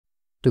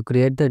To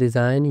create the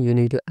design, you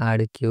need to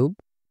add a cube.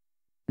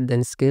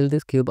 Then scale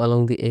this cube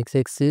along the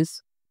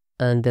x-axis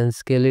and then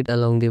scale it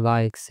along the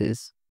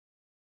y-axis.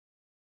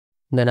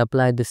 Then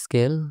apply the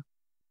scale.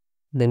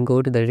 Then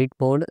go to the edit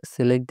mode,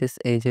 select these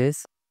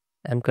edges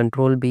and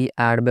Ctrl B,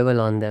 add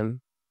bevel on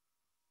them.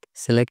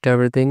 Select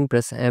everything,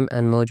 press M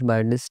and merge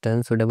by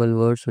distance so double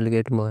words will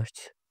get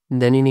merged.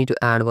 Then you need to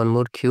add one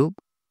more cube.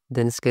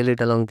 Then scale it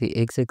along the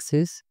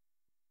x-axis,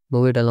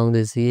 move it along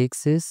the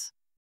z-axis.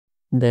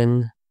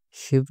 Then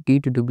shift key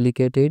to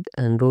duplicate it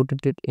and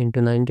rotate it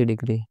into 90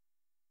 degree.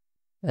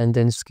 And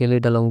then scale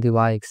it along the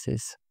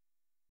y-axis.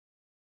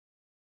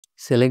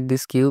 Select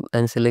this cube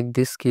and select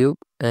this cube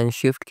and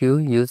shift Q,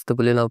 use the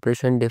Boolean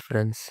operation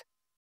difference.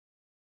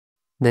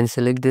 Then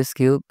select this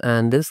cube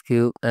and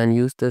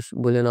use this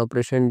Boolean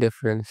operation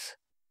difference.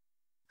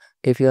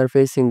 If you are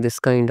facing this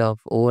kind of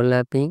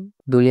overlapping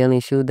Boolean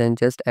issue, then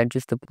just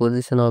adjust the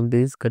position of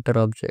these cutter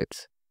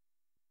objects.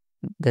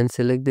 Then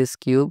select this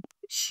cube,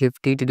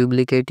 shift T to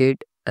duplicate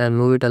it and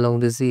move it along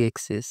the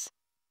z-axis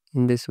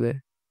in this way.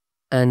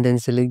 And then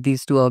select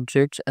these two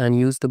objects and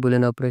use the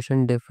Boolean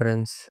operation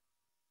difference.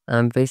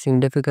 I'm facing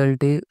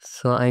difficulty,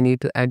 so I need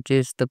to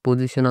adjust the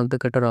position of the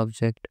cutter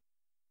object.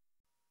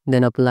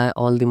 Then apply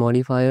all the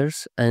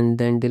modifiers and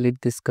then delete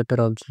these cutter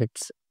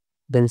objects.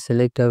 Then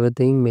select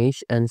everything,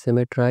 mesh and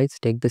symmetrize,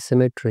 take the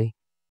symmetry.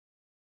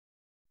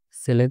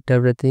 Select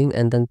everything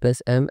and then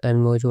press M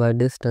and merge by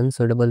distance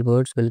so double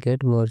words will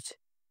get merged.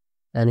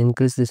 And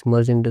increase this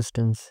merging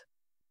distance.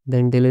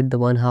 Then delete the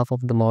one half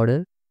of the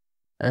model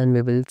and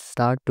we will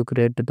start to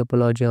create the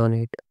topology on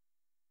it.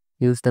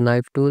 Use the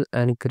knife tool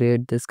and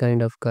create this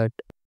kind of cut.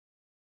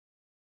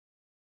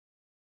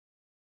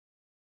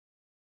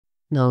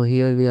 Now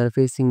here we are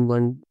facing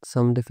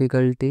some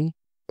difficulty.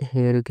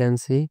 Here you can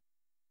see.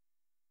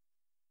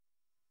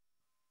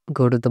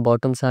 Go to the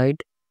bottom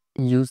side,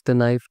 use the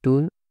knife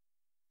tool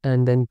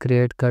and then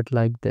create cut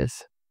like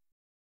this.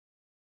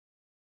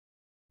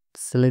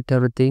 Select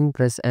everything,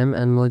 press M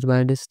and merge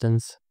by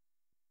distance.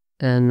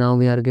 And now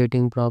we are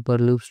getting proper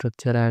loop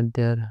structure at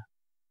there.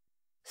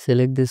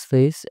 Select this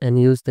face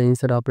and use the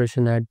insert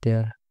operation at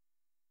there.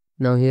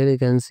 Now here you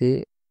can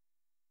see,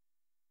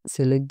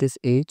 select this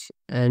edge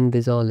and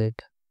dissolve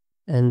it.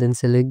 And then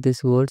select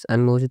these words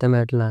and merge them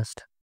at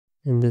last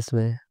in this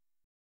way.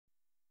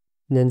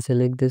 Then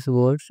select these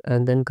words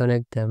and then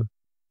connect them.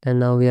 And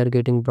now we are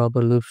getting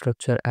proper loop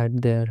structure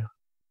at there.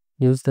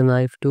 Use the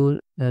knife tool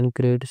and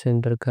create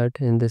center cut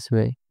in this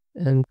way.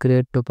 And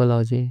create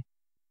topology.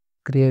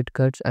 Create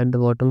cuts at the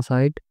bottom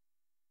side.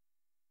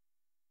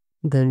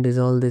 Then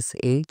dissolve this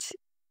edge.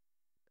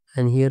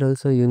 And here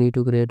also you need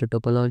to create a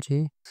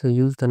topology. So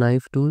use the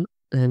knife tool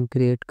and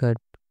create cut.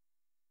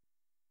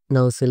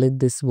 Now select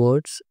these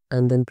words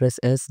and then press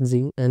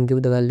SG and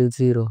give the value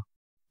 0.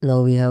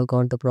 Now we have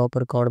got the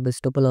proper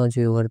chord-based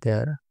topology over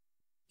there.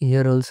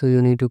 Here also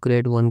you need to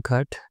create one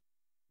cut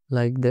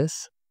like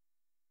this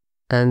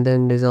and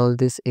then dissolve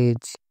this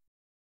edge.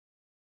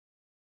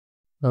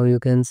 Now you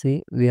can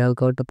see we have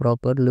got the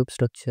proper loop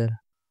structure.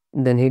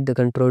 Then hit the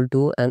Ctrl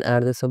 2 and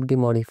add the subd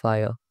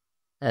modifier.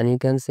 And you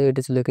can see it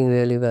is looking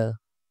really well.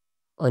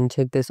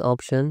 Uncheck this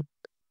option,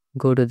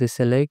 go to the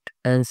select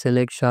and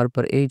select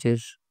sharper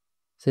edges.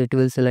 So it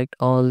will select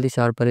all the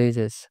sharper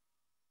edges.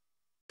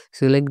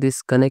 Select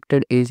these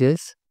connected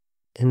edges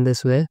in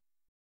this way.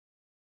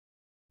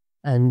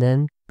 And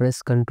then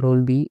press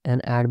Ctrl B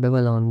and add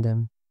bevel on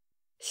them.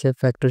 Shape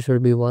factor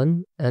should be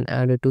 1 and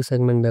add a 2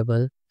 segment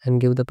bevel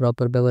and give the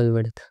proper bevel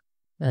width.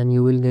 And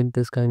you will get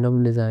this kind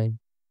of design.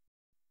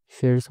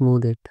 Shade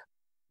smooth it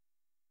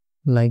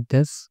like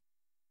this.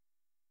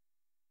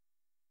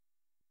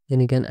 Then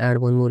you can add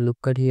one more loop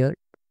cut here,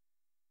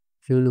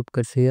 few loop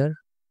cuts here.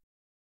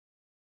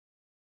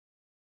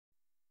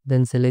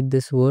 Then select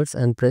these words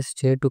and press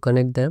J to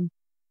connect them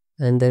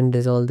and then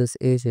dissolve these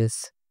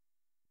edges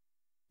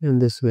in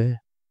this way.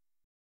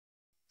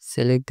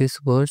 Select these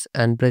words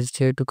and press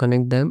J to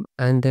connect them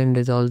and then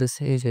dissolve these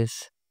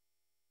edges.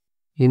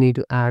 You need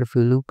to add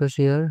few loop cuts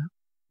here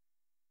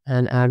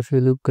and add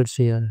few loop cuts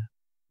here.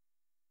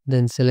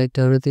 Then select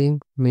everything,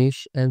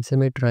 mesh and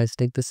symmetrize,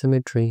 take the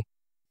symmetry.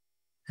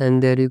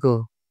 And there you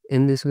go.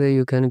 In this way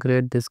you can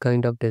create this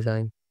kind of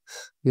design.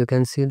 You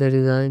can see the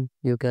design,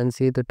 you can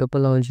see the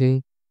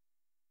topology,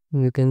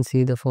 you can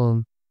see the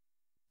form.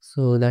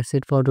 So that's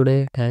it for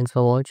today. Thanks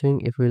for watching.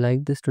 If you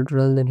like this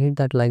tutorial then hit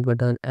that like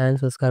button and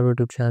subscribe to our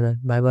YouTube channel.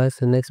 Bye bye,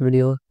 see you next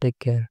video. Take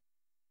care.